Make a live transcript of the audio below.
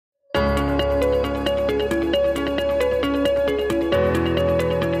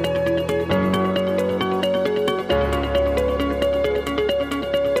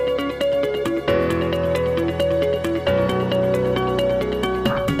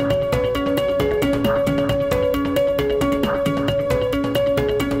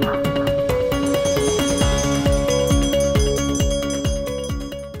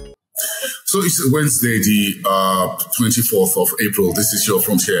Wednesday, the 24th of April. This is your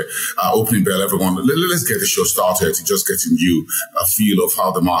Frontier opening bell, everyone. Let's get the show started. Just getting you a feel of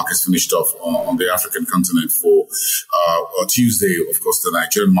how the markets finished off on the African continent for Tuesday. Of course, the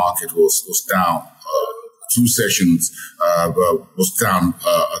Nigerian market was down. Two sessions was down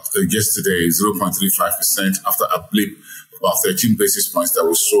yesterday, 0.35% after a blip about 13 basis points that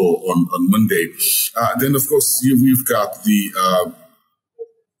we saw on Monday. Then, of course, we've got the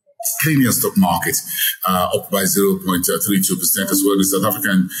Kenyan stock market up by 0.32% as well. The South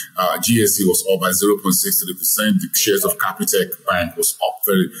African GSE was up by 0.63%. The shares of Capitec Bank was up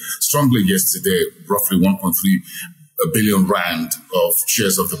very strongly yesterday, roughly 1.3 billion rand of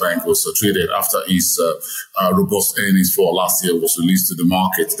shares of the bank was traded after its robust earnings for last year was released to the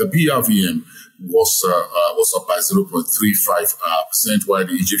market. The BRVM was up by 0.35%, while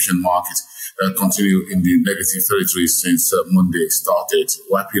the Egyptian market continue in the negative territory since Monday started,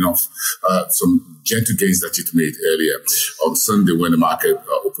 wiping off some gentle gains that it made earlier on Sunday when the market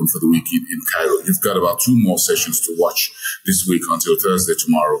opened for the weekend in Cairo. You've got about two more sessions to watch this week until Thursday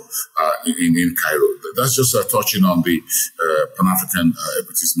tomorrow in Cairo. That's just touching on the Pan-African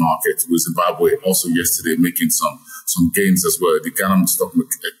equities market, with Zimbabwe also yesterday making some gains as well. The Ghana stock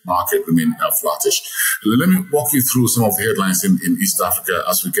market remained flattish. Let me walk you through some of the headlines in East Africa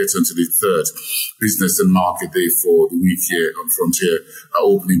as we get into the third business and market day for the week here on Frontier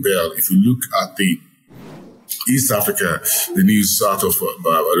opening bell. If you look at the East Africa, the news out of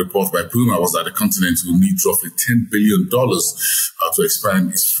a report by Puma was that the continent will need roughly $10 billion to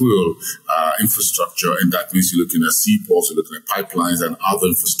expand its fuel infrastructure, and that means you're looking at seaports, you're looking at pipelines and other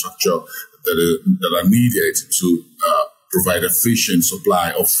infrastructure that are needed to provide efficient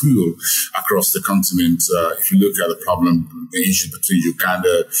supply of fuel across the continent. If you look at the problem, the issue between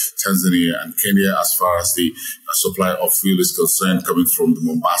Uganda, Tanzania, and Kenya, as far as the supply of fuel is concerned, coming from the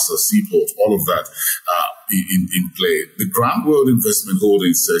Mombasa seaport, all of that in play. The Grand World Investment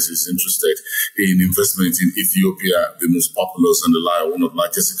Holdings says it's interested in investment in Ethiopia, the most populous and one of the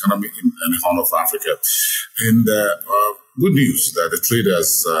largest economies in the Horn of Africa. And good news that the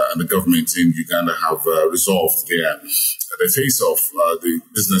traders and the government in Uganda have resolved the face-off. The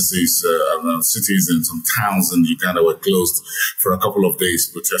businesses around cities and some towns in Uganda were closed for a couple of days,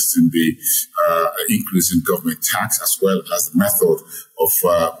 protesting the increase in government tax as well as the method of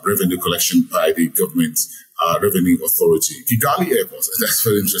revenue collection by the government revenue authority. Kigali Airport, that's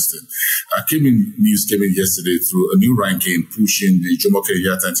very interesting. News came in yesterday through a new ranking pushing the Jomo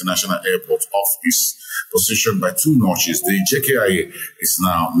Kenyatta International Airport off its position by 2 notches. The JKIA is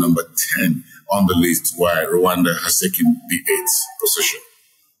now number 10 on the list, while Rwanda has taken the 8th position.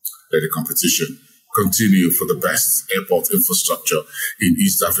 Let the competition continue for the best airport infrastructure in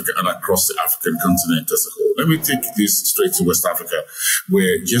East Africa and across the African continent as a whole. Let me take this straight to West Africa,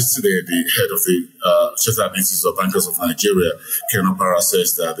 where yesterday the head of the Chartered Institute of Bankers of Nigeria, Ken Opara,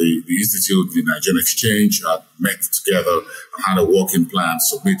 says that the Institute, the Nigerian Exchange, had met together and had a working plan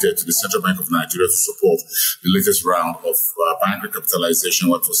submitted to the Central Bank of Nigeria to support the latest round of bank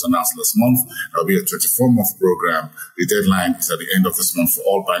recapitalization, what was announced last month. There will be a 24-month program. The deadline is at the end of this month for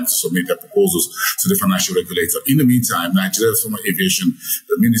all banks to submit their proposals to the financial regulator. In the meantime, Nigeria's former aviation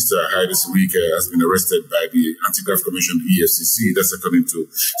minister, Haile Sirike, has been arrested by the Anti-Graft Commission, EFCC. That's according to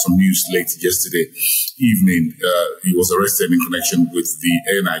some news late yesterday evening. He was arrested in connection with the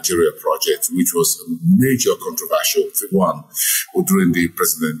Air Nigeria project, which was a major controversial one during the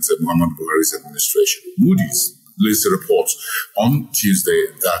President Muhammadu Buhari's administration. Moody's released a report on Tuesday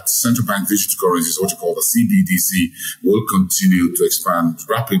that central bank digital currencies, what you call the CBDC, will continue to expand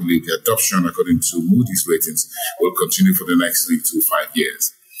rapidly. The adoption, according to Moody's ratings, will continue for the next 3 to 5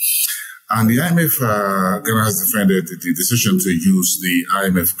 years. And the IMF, Ghana has defended the decision to use the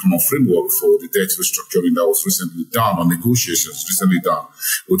IMF common framework for the debt restructuring that was recently done, or negotiations recently done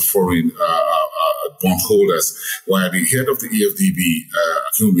with foreign bondholders, while the head of the EFDB,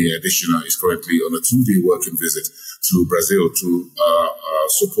 Akinwumi Adesina, is currently on a 2-day working visit to Brazil to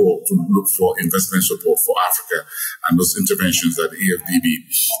look for investment support for Africa and those interventions that the EFDB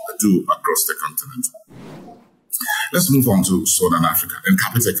do across the continent. Let's move on to Southern Africa. And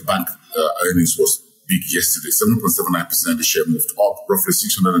Capitec Bank earnings was big yesterday, 7.79%. The share moved up. Roughly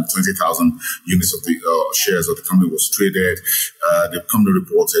 620,000 units of the shares of the company was traded. The company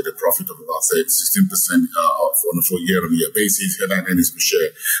reported a profit of about 16% on a full year-on-year basis. Headline earnings per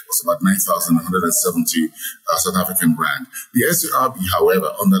share was about 9,170 South African rand. The SRB,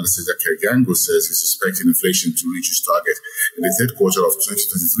 however, under Leicester Kerigango, says is expecting inflation to reach its target in the third quarter of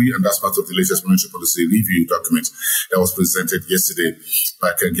 2023, and that's part of the latest monetary policy review document that was presented yesterday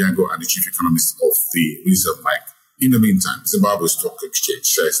by Kerigango and the chief economist of the Reserve Bank. In the meantime, Zimbabwe Stock Exchange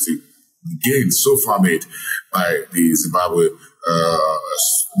says the gain so far made by the Zimbabwe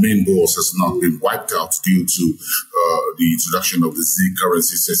main bourse has not been wiped out due to the introduction of the Z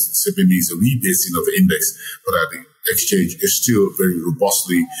currency. Simply means a rebasing of the index, but at the exchange is still very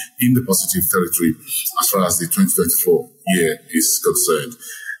robustly in the positive territory as far as the 2024 year is concerned.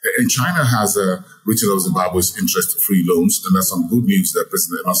 And China has written off Zimbabwe's interest-free loans, and there's some good news that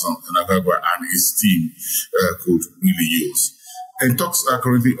President Emerson Mnangagwa and his team could really use. And talks are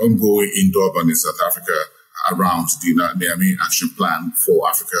currently ongoing in Durban in South Africa around the Niamey Action Plan for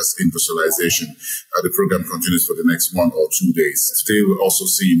Africa's industrialization. The program continues for the next 1 or 2 days. Today, we're also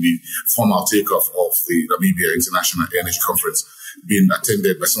seeing the formal takeoff of the Namibia International Energy Conference being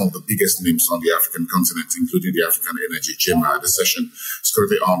attended by some of the biggest names on the African continent, including the African Energy Chamber. The session is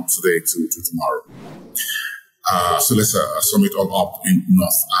currently on today to tomorrow. So let's sum it all up in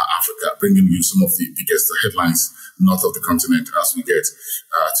North Africa, bringing you some of the biggest headlines north of the continent as we get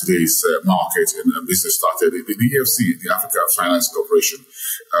today's market and business started. The EFC, the Africa Finance Corporation,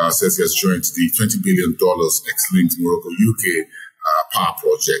 says it has joined the $20 billion Xlink Morocco-UK power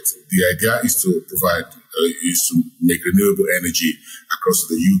project. The idea is to make renewable energy across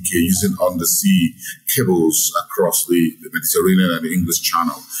the UK using undersea cables across the Mediterranean and the English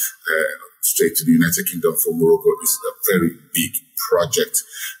Channel. Straight to the United Kingdom for Morocco is a very big project,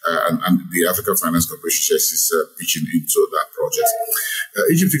 and the Africa Finance Corporation is pitching into that project.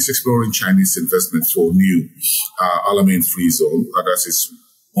 Egypt is exploring Chinese investment for new Alamein-free zone. That is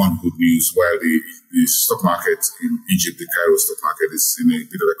one good news, while the stock market in Egypt, the Cairo stock market, is in a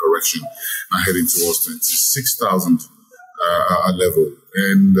bit of a correction, now heading towards 26,000 level.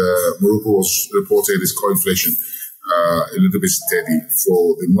 And Morocco was reported its core inflation a little bit steady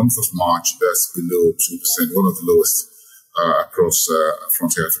for the month of March. That's below 2%, one of the lowest across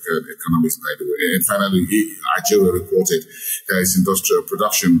frontier African economies, by the way. And finally, Algeria reported that its industrial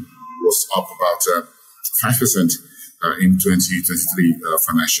production was up about 5% in 2023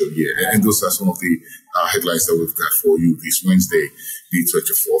 financial year. And those are some of the headlines that we've got for you this Wednesday, the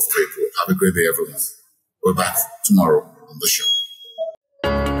 24th of April. Have a great day, everyone. We're back tomorrow on the show.